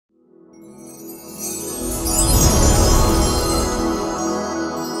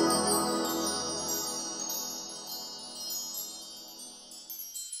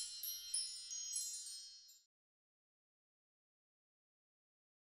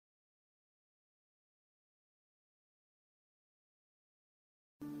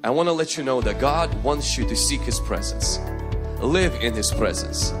I want to let you know that God wants you to seek His presence, live in His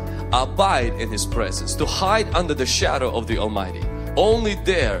presence, abide in His presence, to hide under the shadow of the Almighty. Only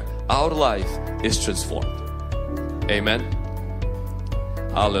there our life is transformed. Amen.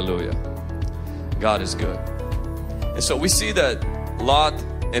 Hallelujah. God is good. And so we see that Lot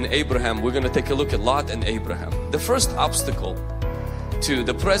and Abraham, we're going to take a look at Lot and Abraham. The first obstacle to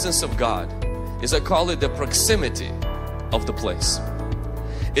the presence of God is, I call it, the proximity of the place.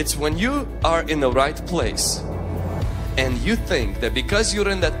 It's when you are in the right place and you think that because you're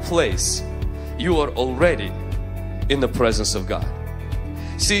in that place, you are already in the presence of God.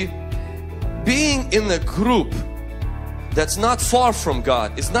 See, being in a group that's not far from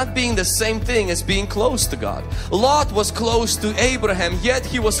God is not being the same thing as being close to God. Lot was close to Abraham, yet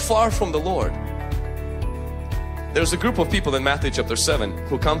he was far from the Lord. There's a group of people in Matthew chapter 7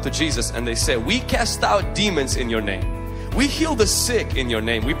 who come to Jesus and they say, we cast out demons in your name. We heal the sick in your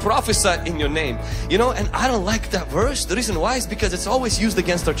name. We prophesy in your name. You know, and I don't like that verse. The reason why is because it's always used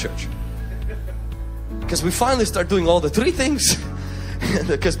against our church. Because we finally start doing all the three things.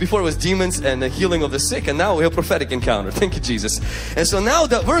 Because before it was demons and the healing of the sick, and now we have prophetic encounter. Thank you, Jesus. And so now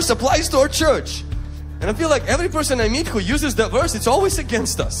that verse applies to our church. And I feel like every person I meet who uses that verse, it's always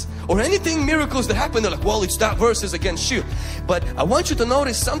against us. Or anything miracles that happen, they're like, well, it's that verse is against you. But I want you to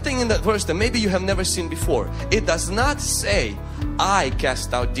notice something in that verse that maybe you have never seen before. It does not say, I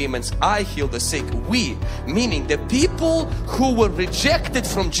cast out demons, I heal the sick. We, meaning the people who were rejected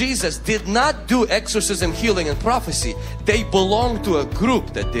from Jesus did not do exorcism, healing and prophecy. They belonged to a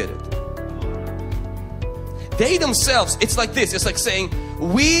group that did it. They themselves, it's like this, it's like saying,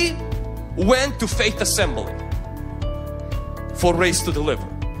 we went to Faith Assembly for Race to Deliver.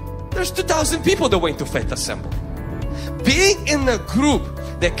 There's 2,000 people that went to Faith Assembly. Being in a group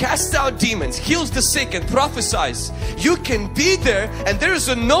that casts out demons, heals the sick and prophesies, you can be there, and there is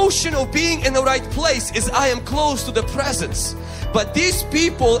a notion of being in the right place is I am close to the presence. But these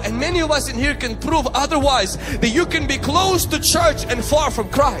people, and many of us in here can prove otherwise, that you can be close to church and far from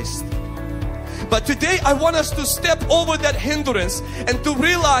Christ. But today I want us to step over that hindrance and to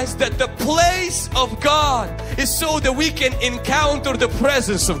realize that the place of God is so that we can encounter the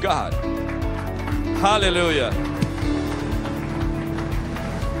presence of God. Hallelujah.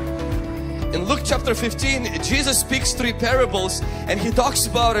 In Luke chapter 15, Jesus speaks 3 parables, and He talks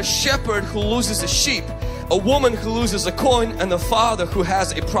about a shepherd who loses a sheep, a woman who loses a coin, and a father who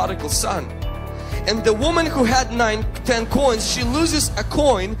has a prodigal son. And the woman who had 10 coins, she loses a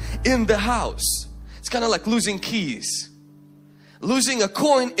coin in the house. It's kind of like losing keys. Losing a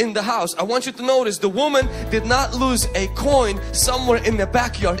coin in the house. I want you to notice the woman did not lose a coin somewhere in the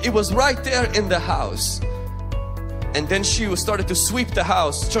backyard. It was right there in the house. And then she started to sweep the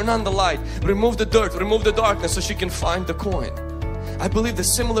house, turn on the light, remove the dirt, remove the darkness so she can find the coin. I believe the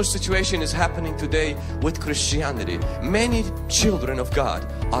similar situation is happening today with Christianity. Many children of God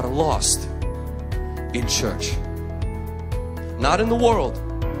are lost in church. Not in the world,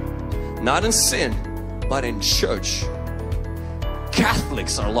 not in sin, but in church.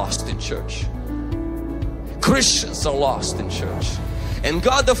 Catholics are lost in church. Christians are lost in church. And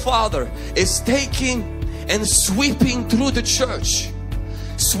God the Father is taking and sweeping through the church,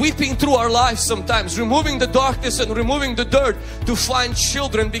 sweeping through our lives sometimes, removing the darkness and removing the dirt to find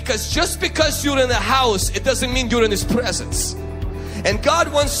children, because just because you're in a house, it doesn't mean you're in His presence. And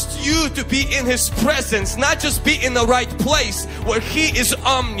God wants you to be in His presence, not just be in the right place where He is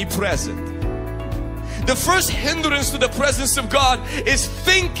omnipresent. The first hindrance to the presence of God is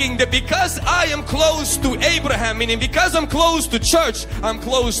thinking that because I am close to Abraham, meaning because I'm close to church, I'm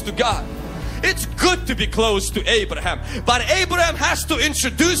close to God. It's good to be close to Abraham, but Abraham has to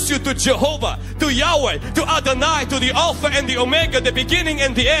introduce you to Jehovah, to Yahweh, to Adonai, to the Alpha and the Omega, the beginning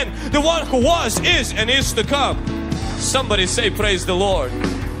and the end, the one who was, is, and is to come. Somebody say praise the Lord.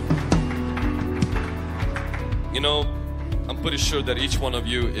 You know, I'm pretty sure that each one of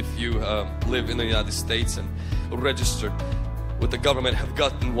you, if you live in the United States and registered with the government, have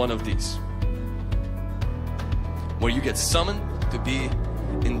gotten one of these, where you get summoned to be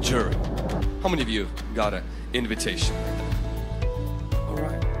in jury. How many of you got an invitation like that? All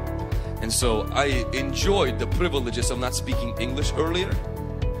right. And so I enjoyed the privileges of not speaking English earlier,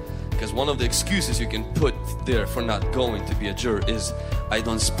 because one of the excuses you can put there for not going to be a juror is I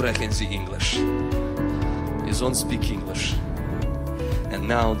don't sprechen Sie English. You don't speak English. And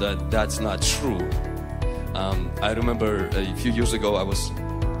now that that's not true, I remember a few years ago I was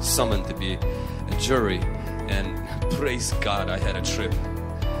summoned to be a jury, and praise God I had a trip.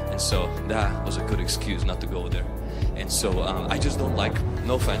 And so that was a good excuse not to go there. And so I just don't like,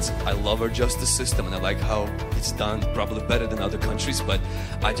 no offense, I love our justice system and I like how it's done, probably better than other countries, but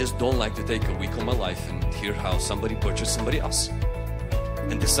I just don't like to take a week of my life and hear how somebody butchers somebody else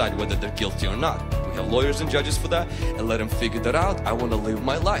and decide whether they're guilty or not. We have lawyers and judges for that, and let them figure that out. I want to live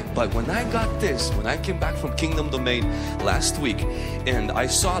my life. But when I got this, when I came back from Kingdom Domain last week and I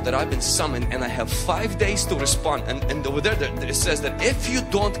saw that I've been summoned and I have 5 days to respond, and over there it says that if you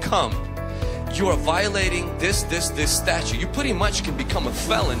don't come, you are violating this statute. You pretty much can become a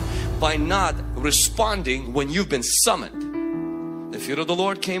felon by not responding when you've been summoned. The fear of the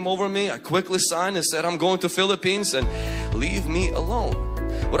Lord came over me. I quickly signed and said, I'm going to Philippines and leave me alone.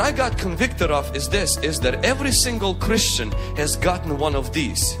 What I got convicted of is this, is that every single Christian has gotten one of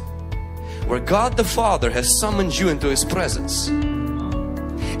these, where God the Father has summoned you into His presence.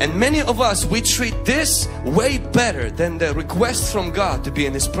 And many of us, we treat this way better than the request from God to be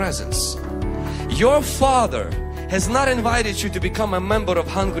in His presence. Your Father has not invited you to become a member of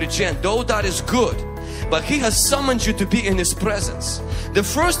Hungry Gen, though that is good, but He has summoned you to be in His presence. The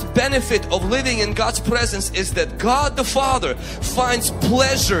first benefit of living in God's presence is that God the Father finds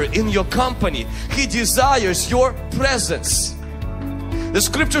pleasure in your company. He desires your presence. The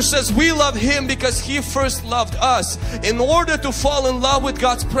scripture says we love Him because He first loved us. In order to fall in love with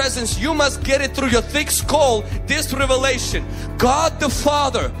God's presence, you must get it through your thick skull, this revelation. God the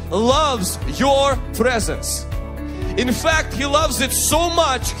Father loves your presence. In fact, He loves it so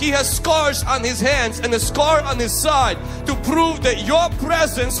much, He has scars on His hands and a scar on His side to prove that your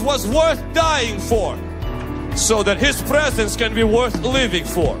presence was worth dying for, so that His presence can be worth living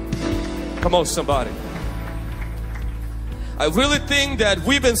for. Come on, somebody. I really think that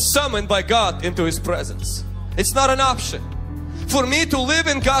we've been summoned by God into His presence. It's not an option. For me to live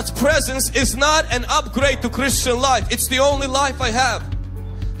in God's presence is not an upgrade to Christian life. It's the only life I have.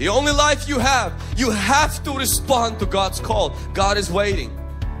 The only life you have. You have to respond to God's call. God is waiting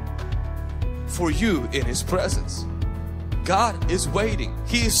for you in His presence. God is waiting.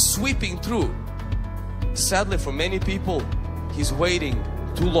 He is sweeping through. Sadly, for many people, He's waiting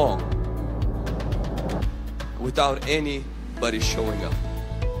too long without anybody showing up.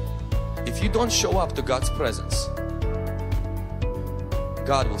 If you don't show up to God's presence,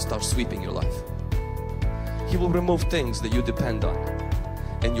 God will start sweeping your life. He will remove things that you depend on,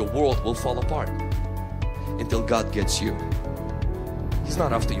 and your world will fall apart until God gets you. He's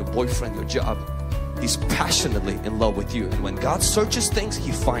not after your boyfriend, your job. He's passionately in love with you, and when God searches things,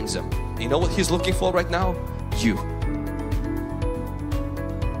 He finds them. You know what He's looking for right now? You.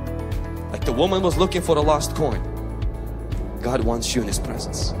 Like the woman was looking for a lost coin. God wants you in His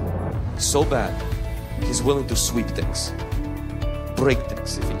presence so bad, He's willing to sweep things, break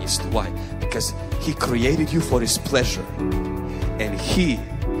things if He needs to. Why? Because He created you for His pleasure, and He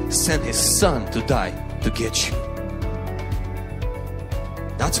sent His Son to die to get you.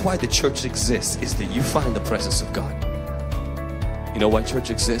 That's why the church exists, is that you find the presence of God. You know why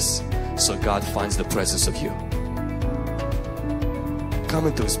church exists? So God finds the presence of you. Come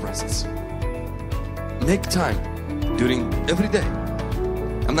into His presence. Make time during every day.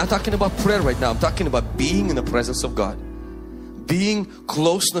 I'm not talking about prayer right now. I'm talking about being in the presence of God. Being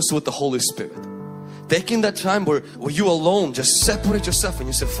closeness with the Holy Spirit. Taking that time where you alone just separate yourself and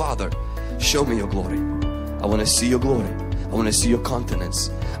you say, Father, show me your glory. I want to see your glory. I want to see your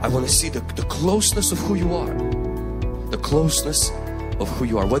countenance. I want to see the closeness of who you are. The closeness of who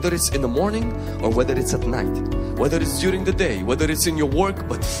you are. Whether it's in the morning or whether it's at night. Whether it's during the day. Whether it's in your work.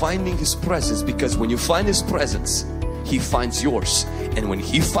 But finding His presence. Because when you find His presence, He finds yours. And when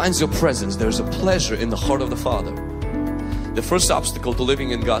He finds your presence, there's a pleasure in the heart of the Father. The first obstacle to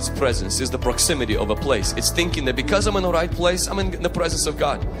living in God's presence is the proximity of a place. It's thinking that because I'm in the right place, I'm in the presence of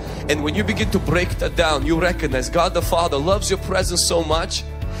God. And when you begin to break that down, you recognize God the Father loves your presence so much.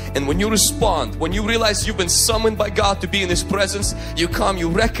 And when you respond, when you realize you've been summoned by God to be in His presence, you come, you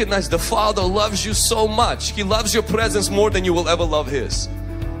recognize the Father loves you so much. He loves your presence more than you will ever love His.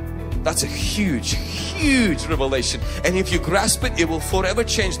 That's a huge, huge revelation. And if you grasp it, it will forever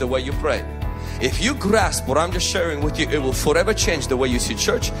change the way you pray. If you grasp what I'm just sharing with you, it will forever change the way you see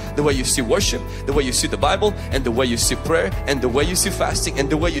church, the way you see worship, the way you see the Bible, and the way you see prayer, and the way you see fasting, and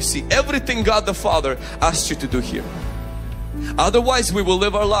the way you see everything God the Father asked you to do here. Otherwise, we will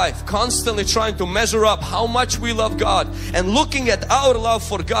live our life constantly trying to measure up how much we love God and looking at our love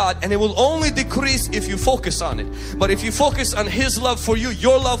for God, and it will only decrease if you focus on it. But if you focus on His love for you,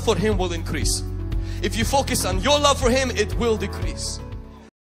 your love for Him will increase. If you focus on your love for Him, it will decrease.